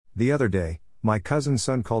The other day, my cousin's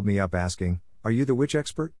son called me up asking, "Are you the witch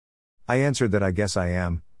expert?" I answered that I guess I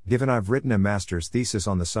am, given I've written a master's thesis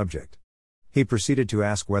on the subject. He proceeded to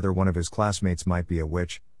ask whether one of his classmates might be a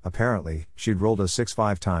witch. Apparently, she'd rolled a 6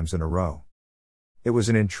 5 times in a row. It was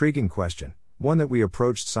an intriguing question, one that we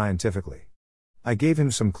approached scientifically. I gave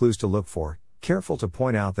him some clues to look for, careful to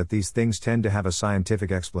point out that these things tend to have a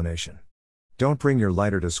scientific explanation. Don't bring your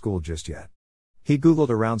lighter to school just yet. He Googled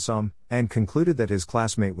around some, and concluded that his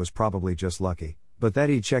classmate was probably just lucky, but that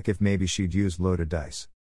he'd check if maybe she'd used loaded dice.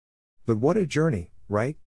 But what a journey,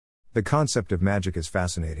 right? The concept of magic is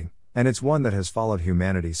fascinating, and it's one that has followed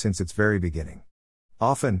humanity since its very beginning.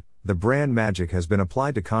 Often, the brand magic has been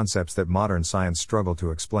applied to concepts that modern science struggle to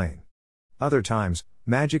explain. Other times,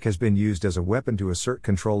 magic has been used as a weapon to assert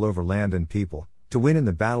control over land and people, to win in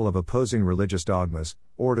the battle of opposing religious dogmas,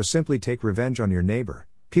 or to simply take revenge on your neighbor.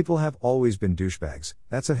 People have always been douchebags,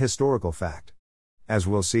 that's a historical fact. As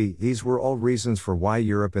we'll see, these were all reasons for why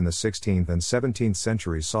Europe in the 16th and 17th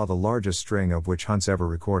centuries saw the largest string of witch hunts ever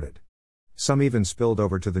recorded. Some even spilled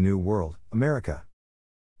over to the New World, America.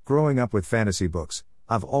 Growing up with fantasy books,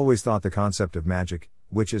 I've always thought the concept of magic,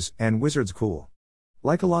 witches, and wizards cool.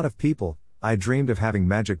 Like a lot of people, I dreamed of having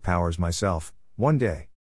magic powers myself, one day.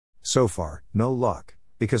 So far, no luck,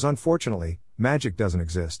 because unfortunately, magic doesn't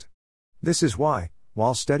exist. This is why,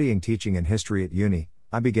 while studying teaching and history at uni,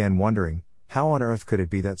 I began wondering, how on earth could it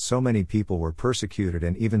be that so many people were persecuted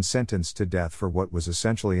and even sentenced to death for what was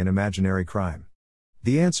essentially an imaginary crime?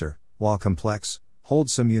 The answer, while complex,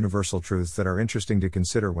 holds some universal truths that are interesting to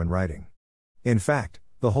consider when writing. In fact,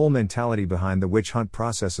 the whole mentality behind the witch hunt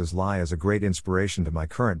processes lie as a great inspiration to my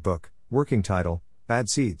current book, working title, Bad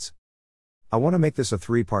Seeds. I want to make this a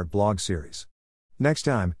 3-part blog series. Next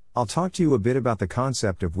time, I'll talk to you a bit about the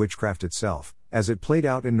concept of witchcraft itself, as it played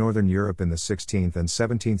out in Northern Europe in the 16th and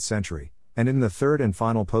 17th century, and in the third and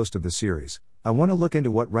final post of the series, I want to look into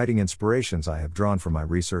what writing inspirations I have drawn from my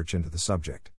research into the subject.